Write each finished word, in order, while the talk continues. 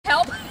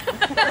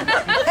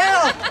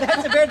Hell,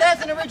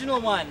 that's an original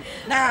one.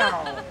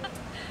 Now,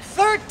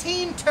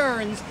 13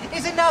 turns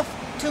is enough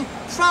to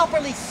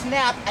properly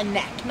snap a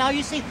neck. Now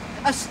you see,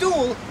 a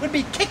stool would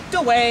be kicked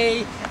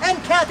away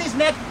and Kathy's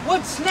neck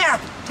would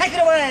snap. Take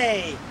it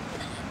away.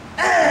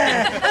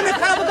 And the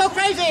crowd would go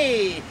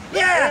crazy.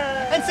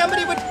 Yeah, and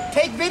somebody would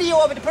take video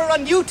of it to put it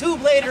on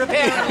YouTube later,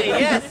 apparently.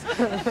 Yes.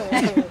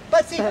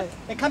 But see, hey,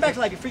 come back to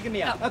life. You're freaking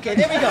me out. Okay,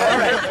 there we go. All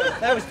right.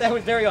 That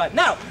was very odd.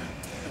 Now,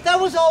 that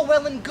was all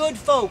well and good,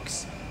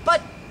 folks.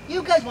 But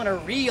you guys want a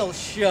real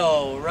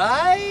show,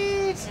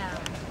 right? No.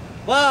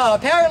 Well,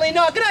 apparently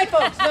not. Good night,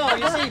 folks. No,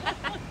 you see,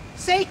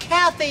 say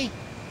Kathy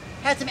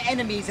had some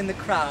enemies in the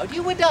crowd.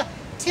 You would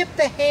tip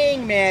the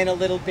hangman a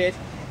little bit,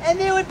 and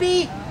there would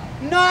be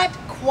not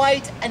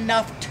quite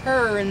enough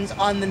turns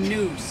on the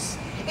noose.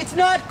 It's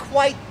not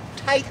quite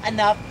tight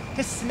enough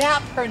to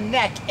snap her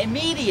neck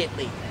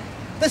immediately.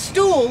 The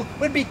stool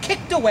would be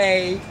kicked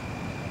away,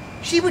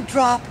 she would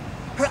drop,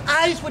 her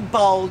eyes would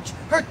bulge,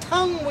 her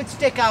tongue would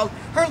stick out,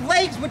 her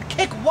legs would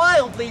kick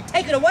wildly,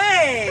 take it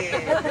away!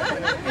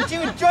 And she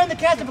would join the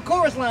cast of a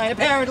chorus line,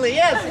 apparently,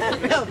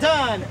 yes! Well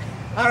done!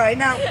 Alright,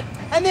 now,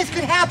 and this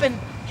could happen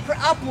for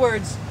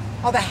upwards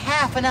of a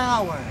half an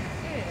hour.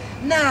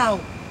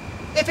 Now,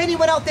 if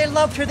anyone out there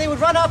loved her, they would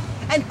run up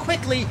and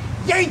quickly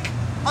yank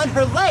on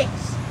her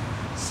legs,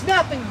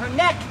 snapping her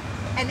neck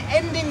and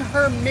ending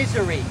her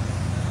misery.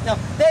 Now,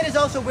 that is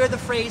also where the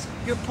phrase,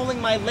 "you're pulling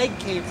my leg"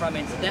 came from,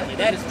 incidentally.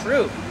 That is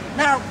true.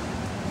 Now,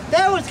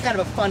 that was kind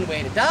of a fun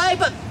way to die,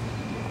 but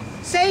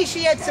say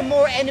she had some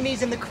more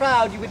enemies in the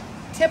crowd, you would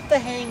tip the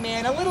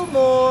hangman a little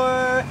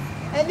more,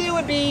 and there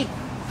would be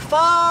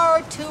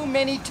far too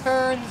many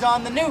turns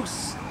on the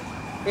noose.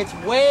 It's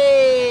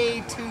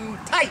way too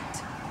tight.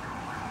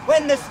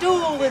 When the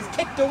stool is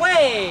kicked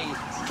away,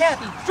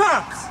 Kathy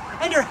drops,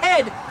 and her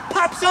head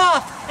pops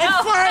off and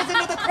flies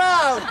into the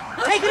crowd.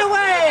 Take it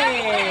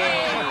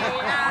away!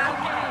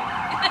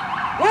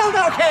 Well,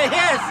 okay,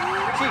 yes.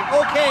 She,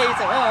 okay,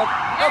 so, oh,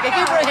 okay,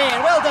 give her a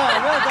hand. Well done,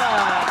 well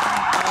done.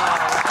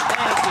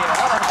 Thank you.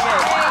 Okay,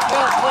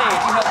 well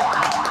played.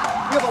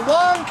 You have a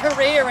long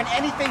career in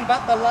anything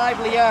but the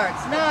lively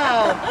arts.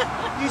 Now,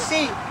 you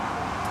see,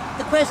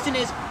 the question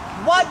is,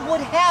 what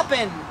would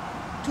happen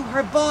to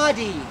her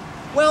body?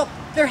 Well,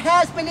 there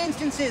has been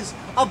instances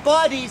of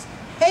bodies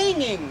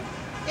hanging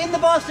in the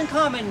Boston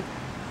Common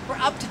for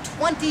up to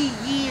 20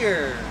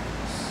 years.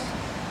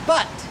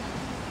 But,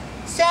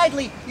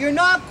 sadly, you're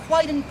not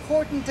quite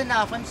important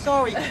enough, I'm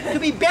sorry, to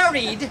be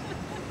buried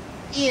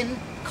in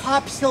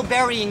Copp's Hill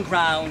Burying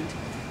Ground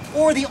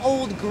or the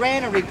old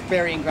Granary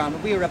Burying Ground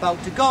where we are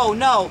about to go.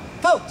 No,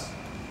 folks,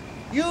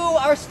 you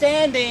are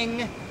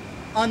standing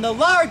on the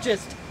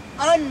largest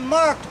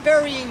unmarked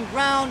burying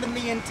ground in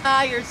the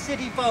entire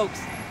city, folks.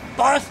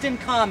 Boston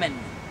Common.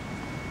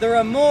 There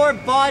are more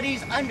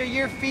bodies under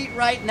your feet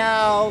right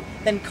now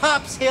than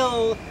Copp's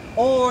Hill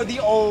or the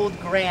old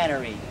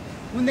Granary.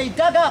 When they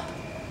dug up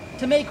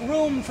to make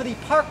room for the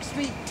Park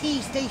Street T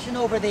station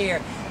over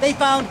there, they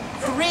found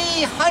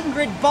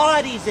 300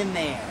 bodies in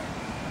there.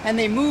 And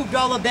they moved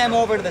all of them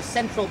over to the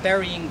central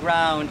burying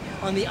ground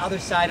on the other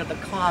side of the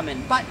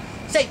Common. But,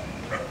 say,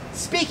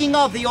 speaking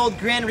of the old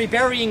Granary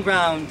burying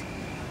ground,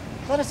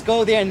 let us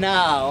go there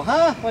now,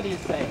 huh? What do you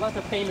say? Lots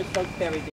of famous folks buried there.